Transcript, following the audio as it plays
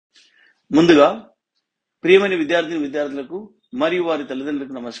ముందుగా ప్రియమైన విద్యార్థులకు మరియు వారి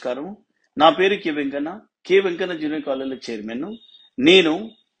తల్లిదండ్రులకు నమస్కారం. నా పేరు K Venkanna junior college chairman. నేను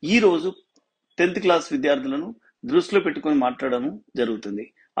ఈ రోజు 10th క్లాస్ విద్యార్థులను దృష్టిలో పెట్టుకొని మాట్లాడడం జరుగుతుంది.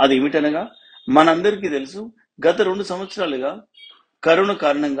 అది ఏమిటనగా మనందరికీ తెలుసు, గత 2 సంవత్సరాలుగా కరోనా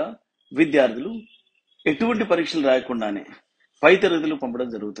కారణంగా విద్యార్థులు ఎటువంటి పరీక్షలు రాయకుండానే పై తరగతులు పంపడం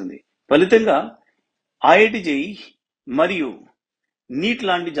జరుగుతుంది. ఫలితంగా IIT JEE మరియు నీట్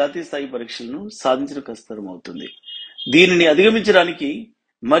లాంటి జాతీయ స్థాయి పరీక్షలను సాధించడం కష్టతరం అవుతుంది. దీనిని అధిగమించడానికి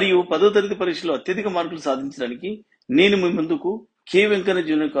మరియు 10వ తరగతి పరీక్షలో అత్యధిక మార్కులు సాధించడానికి నేను మీ ముందుకు K Venkanna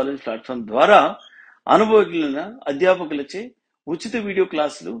junior college platform ద్వారా అనుభవజ్ఞులైన అధ్యాపకులచే ఉచిత వీడియో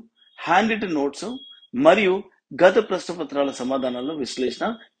క్లాసులు, హ్యాండ్ రిటన్ నోట్స్ మరియు గత ప్రశ్నపత్రాల సమాధానాల విశ్లేషణ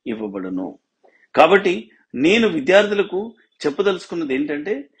ఇవ్వబడును. కాబట్టి నేను విద్యార్థులకు చెప్పదలుచుకున్నది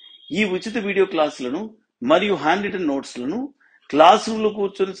ఏంటంటే, ఈ ఉచిత వీడియో క్లాసులను మరియు హ్యాండ్ రిటన్ నోట్స్లను క్లాస్ రూమ్ లో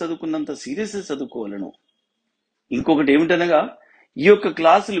కూర్చొని చదువుకున్నంత సీరియస్ చదువుకోవాలను. ఇంకొకటి ఏమిటనగా, ఈ యొక్క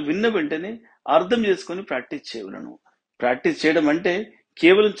క్లాసులు విన్న వెంటనే అర్థం చేసుకొని ప్రాక్టీస్ చేయవలను. ప్రాక్టీస్ చేయడం అంటే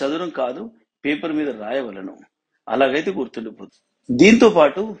కేవలం చదవడం కాదు, పేపర్ మీద రాయవలను. అలాగైతే గుర్తుండిపోతుంది. దీంతో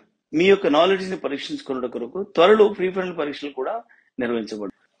పాటు మీ యొక్క నాలెడ్జ్ ని పరీక్షించుకున్న కొరకు త్వరలో ఫ్రీ ఫైనల్ పరీక్షలు కూడా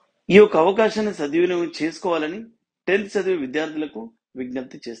నిర్వహించబడు. ఈ యొక్క అవకాశాన్ని సద్వినియోగం చేసుకోవాలని 10th చదివే విద్యార్థులకు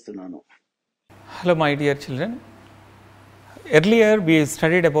విజ్ఞప్తి చేస్తున్నాను. Hello my dear children. Earlier we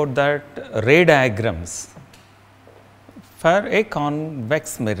studied about that ray diagrams for a convex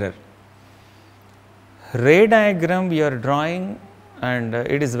mirror. Ray diagram we are drawing, and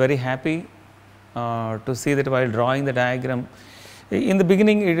it is very happy to see that while drawing the diagram, in the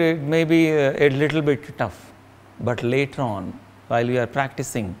beginning it may be a little bit tough, but later on while we are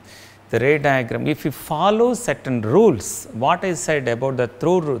practicing the ray diagram, if you follow certain rules, what I said about the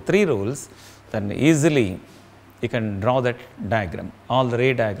three rules, then easily you can draw that diagram, all the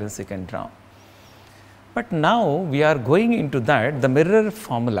ray diagrams you can draw. But now we are going into that, the mirror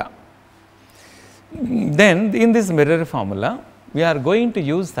formula. Then in this mirror formula, we are going to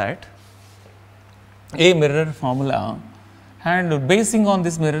use that, a mirror formula, and basing on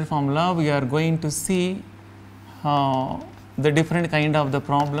this mirror formula, we are going to see the different kind of the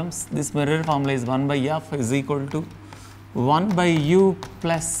problems. This mirror formula is 1 by f is equal to 1 by u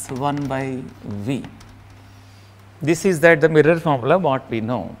plus 1 by v. This is that the mirror formula what we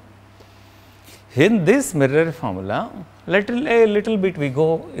know. In this mirror formula, a little bit we go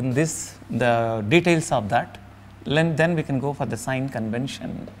in this, the details of that, then we can go for the sign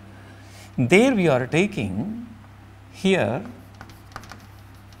convention. There we are taking here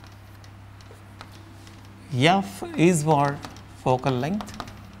f is what? Focal length.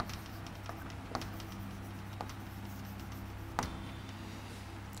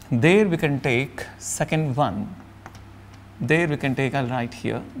 There we can take second one. There we can take, I'll write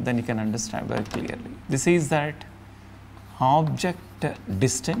here, then you can understand very clearly. This is that object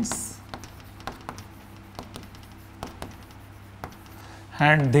distance,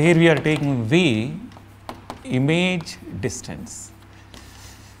 and there we are taking v, image distance.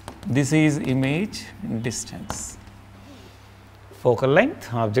 This is image distance. Focal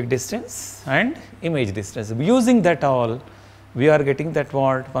length, object distance, and image distance. Using that all, we are getting that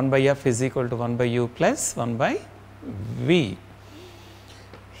what? 1 by f is equal to 1 by u plus 1 by v.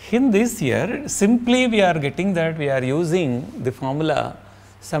 In this here, simply we are getting that we are using the formula.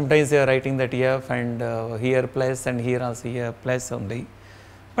 Sometimes they are writing that f and here plus, and here also here plus only.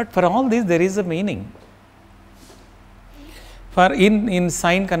 But for all this there is a meaning. For in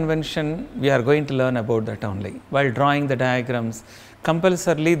sign convention, we are going to learn about that only. While drawing the diagrams,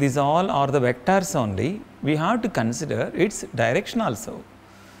 compulsorily these all are the vectors only. We have to consider its direction also.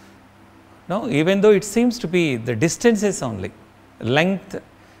 No, even though it seems to be the distances only, length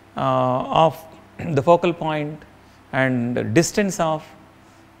of the focal point and distance of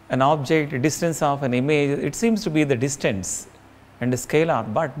an object, distance of an image, it seems to be the distance and the scalar.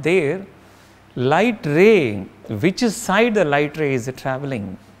 But there, light ray, which side the light ray is traveling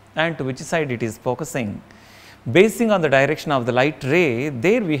and to which side it is focusing, basing on the direction of the light ray,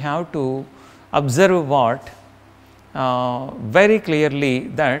 there we have to observe what? Very clearly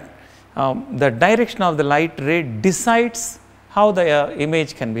that the direction of the light ray decides how the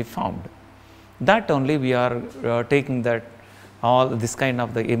image can be formed. That only we are taking that all this kind of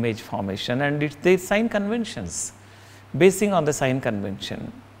the image formation, and it's the sign conventions, basing on the sign convention.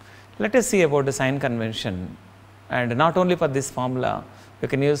 Let us see about the sign convention, and not only for this formula, we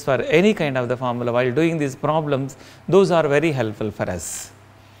can use for any kind of the formula. While doing these problems, those are very helpful for us.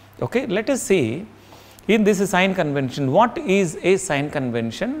 Okay, let us see in this sign convention. What is a sign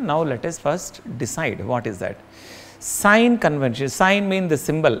convention? Now let us first decide what is that. Sign convention, sign means the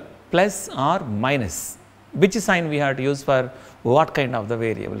symbol, plus or minus. Which sign we have to use for what kind of the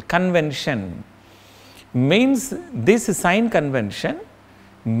variable? Convention means this sign convention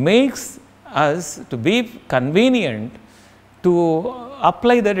makes us to be convenient to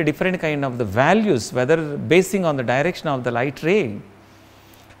apply that different kind of the values, whether basing on the direction of the light ray,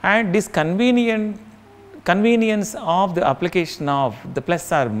 and this convenience of the application of the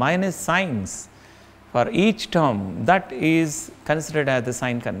plus or minus signs for each term, that is considered as the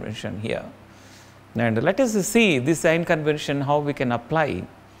sign convention here. And let us see this sign convention how we can apply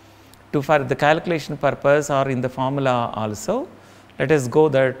to for the calculation purpose or in the formula also. Let us go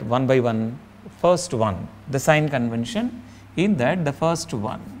that one by one. First one, the sign convention, in that the first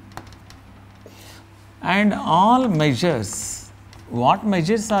one. And all measures, what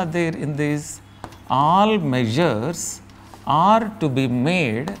measures are there in this? All measures are to be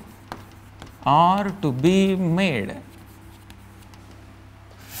made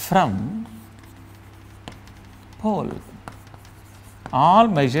from pole. All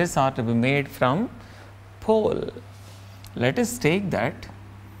measures are to be made from pole. Let us take that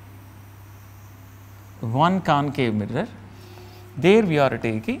one concave mirror. There we are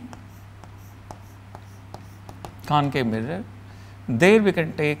taking concave mirror. There we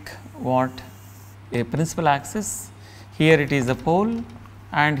can take what? A principal axis. Here it is a pole,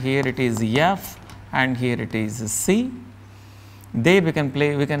 and here it is F, and here it is C. There we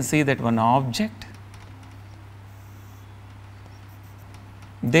can see that one object.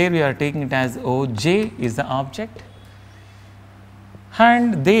 There we are taking it as OJ is the object,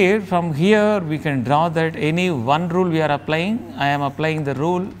 and there from here we can draw that any one rule we are applying. I am applying the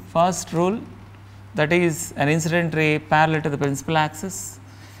rule, first rule, that is an incident ray parallel to the principal axis.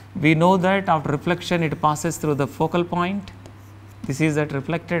 We know that after reflection it passes through the focal point. This is that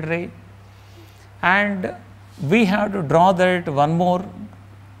reflected ray, and we have to draw that one more,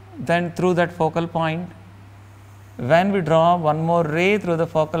 then through that focal point. When we draw one more ray through the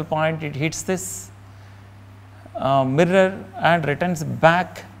focal point, it hits this mirror and returns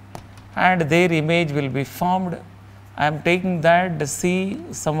back, and their image will be formed. I am taking that the C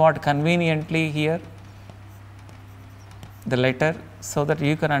somewhat conveniently here, the letter, so that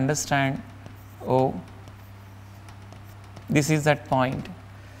you can understand. Oh, this is that point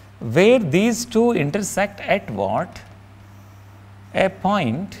where these two intersect at what? A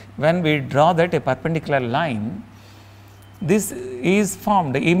point when we draw that a perpendicular line. This is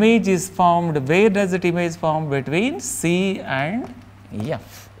formed, the image is formed. Where does it image form? Between C and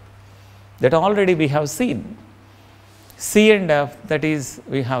F. That already we have seen. C and F, that is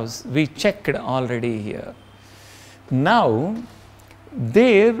we checked already here. Now,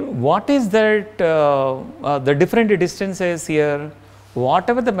 there what is that the different distances here?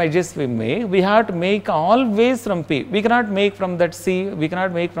 Whatever the measures we have to make always from P. We cannot make from that C, we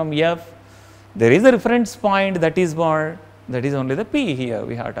cannot make from F. There is a reference point, that is what? That is only the P here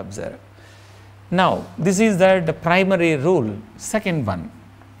we have to observe. Now, this is the primary rule. Second one,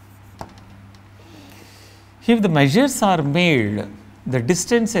 if the measures are made, the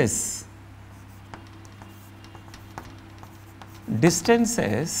distances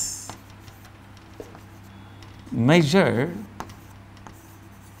measured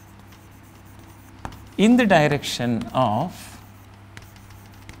in the direction of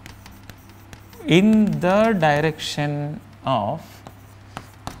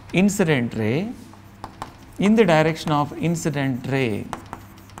incident ray,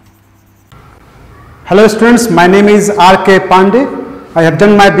 Hello students, my name is R.K. Pandey. I have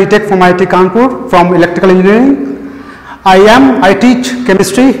done my BTech from IIT Kanpur from electrical engineering. I teach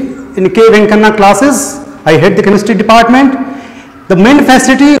chemistry in K. Venkana classes. I head the chemistry department. The main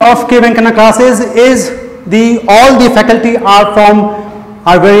facility of K. Venkana classes is all the faculty are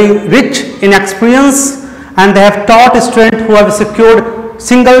very rich in experience, and they have taught students who have secured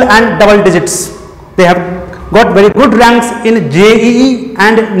single and double digits. They have got very good ranks in JEE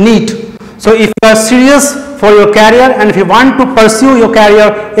and NEET. So if you are serious for your career and if you want to pursue your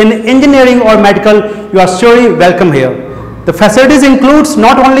career in engineering or medical, you are surely welcome here. The facilities includes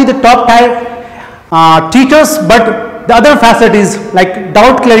not only the top tier teachers, but the other facilities like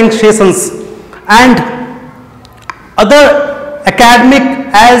doubt clearing sessions and other academic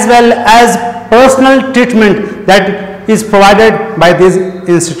as well as personal treatment that is provided by this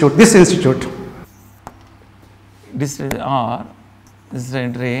institute.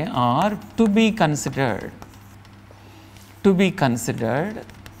 Incident ray are to be considered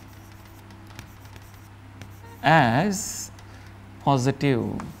as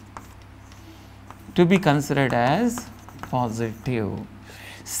positive.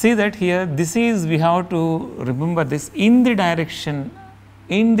 See that here, this is, we have to remember this, in the direction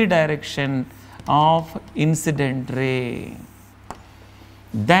in the direction of incident ray,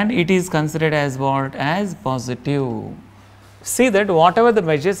 then it is considered as what? As positive. See that whatever the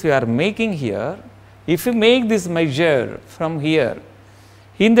measures we are making here, if we make this measure from here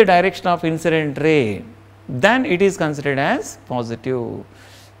in the direction of incident ray, then it is considered as positive.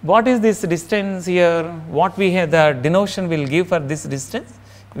 What is this distance here? What we have, the denotation will give for this distance?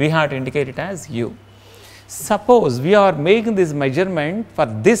 We have to indicate it as u. Suppose we are making this measurement for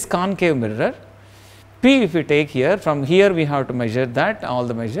this concave mirror, P if we take here, from here we have to measure that, all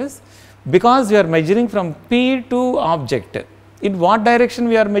the measures, because we are measuring from P to object. In what direction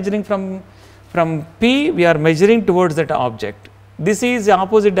we are measuring from? From P we are measuring towards that object. This is the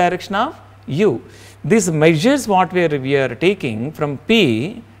opposite direction of u. This measures what we are taking from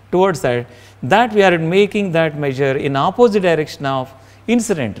P towards that we are making that measure in opposite direction of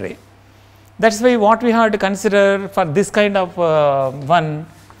incident ray. That is why what we have to consider for this kind of one,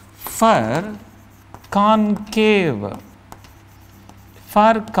 for concave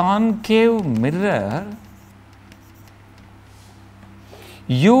mirror,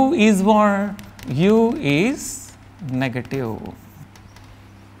 u is what? U is negative.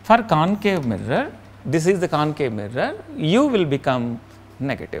 For concave mirror, this is the concave mirror, u will become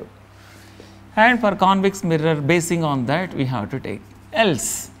negative. And for convex mirror, basing on that we have to take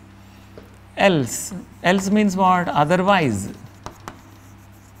else means what? Otherwise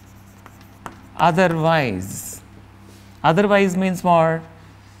means what?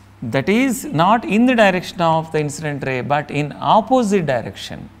 That is not in the direction of the incident ray, but in opposite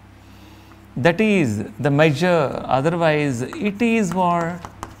direction. That is the measure, otherwise it is what?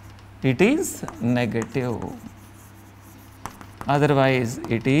 It is negative. Otherwise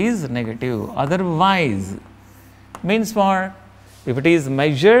it is negative. Otherwise means what? If it is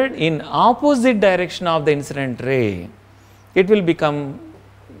measured in opposite direction of the incident ray, it will become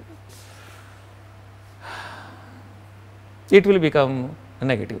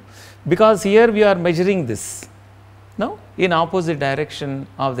negative, because here we are measuring this, no, in opposite direction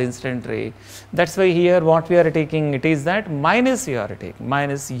of the incident ray. That is why here what we are taking, it is that minus we are taking,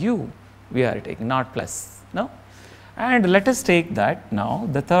 minus u we are taking, not plus, no. And let us take that now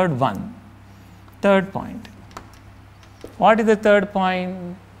the third point. What is the third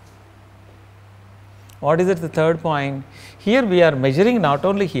point? What is it, the third point? Here we are measuring, not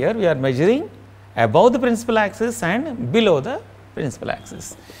only here, we are measuring above the principal axis and below the principal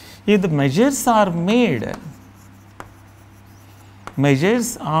axis. If the measures are made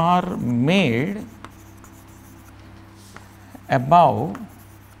above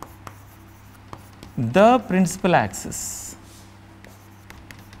the principal axis,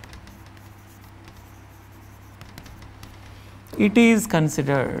 it is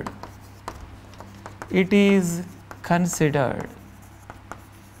considered as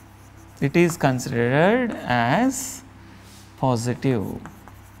positive. It is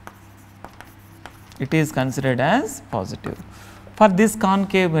considered as positive. For this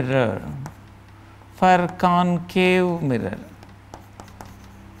concave mirror,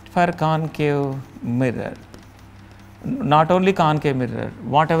 not only concave mirror,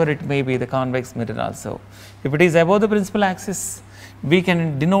 whatever it may be, the convex mirror also, if it is above the principal axis, we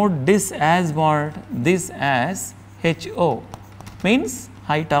can denote this as what? This as HO, means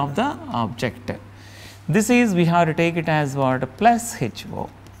height of the object. This is, we have to take it as what? Plus HO.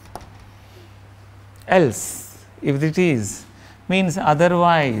 Else, if it is, means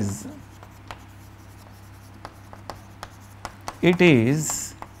otherwise it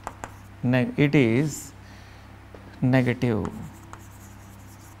is negative.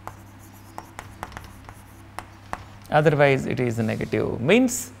 Otherwise it is negative,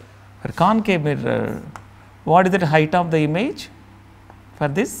 means for concave mirror, what is the height of the image? For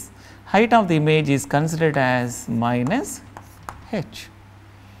this, height of the image is considered as minus h.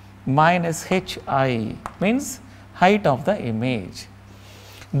 Minus hi means height of the image.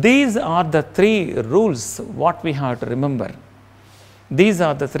 These are the three rules what we have to remember. These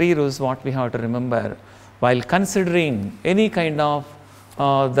are the three rules what we have to remember while considering any kind of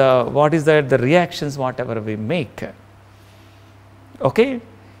the reactions whatever we make. Okay.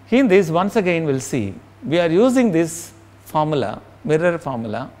 In this, once again we will see, we are using this formula, mirror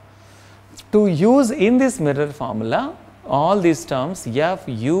formula. To use in this mirror formula all these terms f,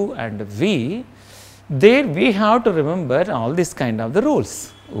 u and v, there we have to remember all this kind of the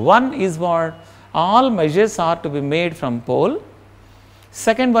rules. One is what? All measures are to be made from pole.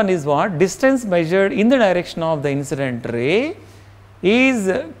 Second one is what? Distance measured in the direction of the incident ray is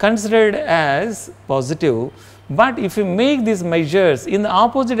considered as positive, but if you make these measures in the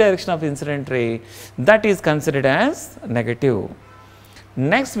opposite direction of incident ray, that is considered as negative.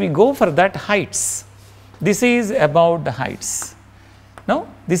 Next we go for that heights. This is about the heights. Now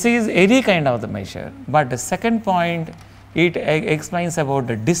this is any kind of the measure, but the second point it explains about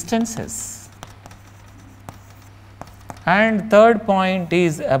the distances, and third point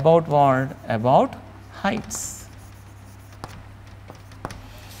is about what? About heights.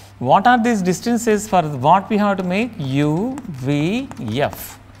 What are these distances for what we have to make? U, V,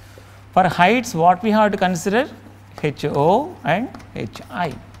 F. For heights what we have to consider? H, O and H,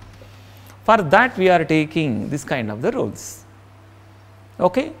 I. For that we are taking this kind of the rules.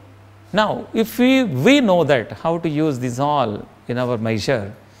 Okay. Now if we know that how to use this all in our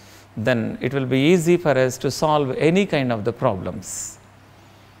measure, then it will be easy for us to solve any kind of the problems.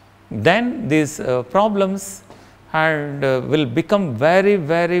 Then these problems and will become very,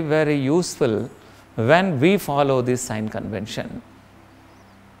 very, very useful when we follow this sign convention.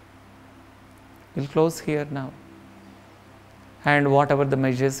 We will close here now, and whatever the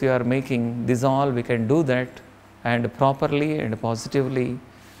measures we are making, this all we can do that and properly and positively,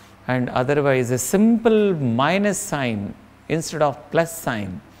 and otherwise a simple minus sign instead of plus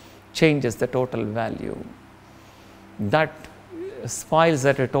sign changes the total value. That spoils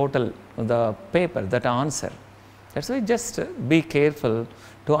that total the paper, that answer. That's why just be careful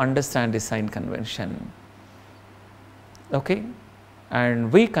to understand the sign convention. Okay,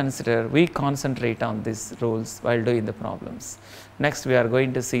 and we concentrate on these rules while doing the problems. Next we are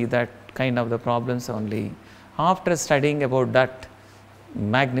going to see that kind of the problems only after studying about that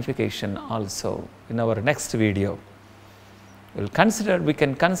magnification also in our next video. We will consider, we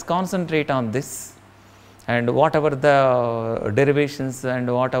can concentrate on this, and whatever the derivations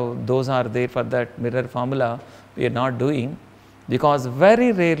and whatever those are there for that mirror formula we are not doing, because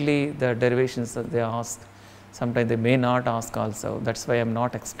very rarely the derivations that they ask, sometimes they may not ask also. That is why I am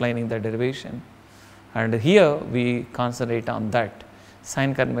not explaining the derivation, and here we concentrate on that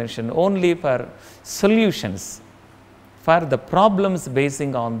sign convention only for solutions for the problems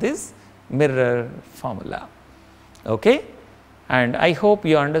basing on this mirror formula. Okay, and I hope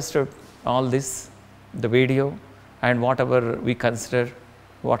you understood all this, the video, and whatever we consider,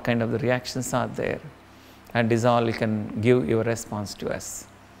 what kind of the reactions are there, and this all you can give your response to us.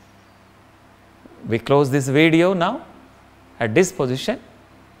 We close this video now at this position,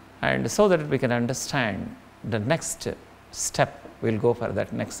 and so that we can understand the next step, we will go for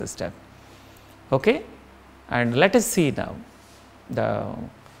that next step. Okay, and let us see now the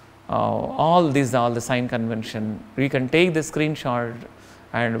all the sign convention. We can take the screenshot,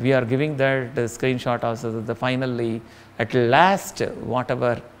 and we are giving that the screenshot also, the finally at last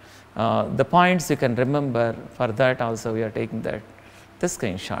whatever the points you can remember, for that also we are taking that the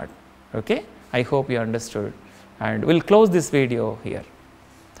screenshot. Okay, I hope you understood, and we will close this video here.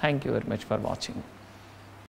 Thank you very much for watching.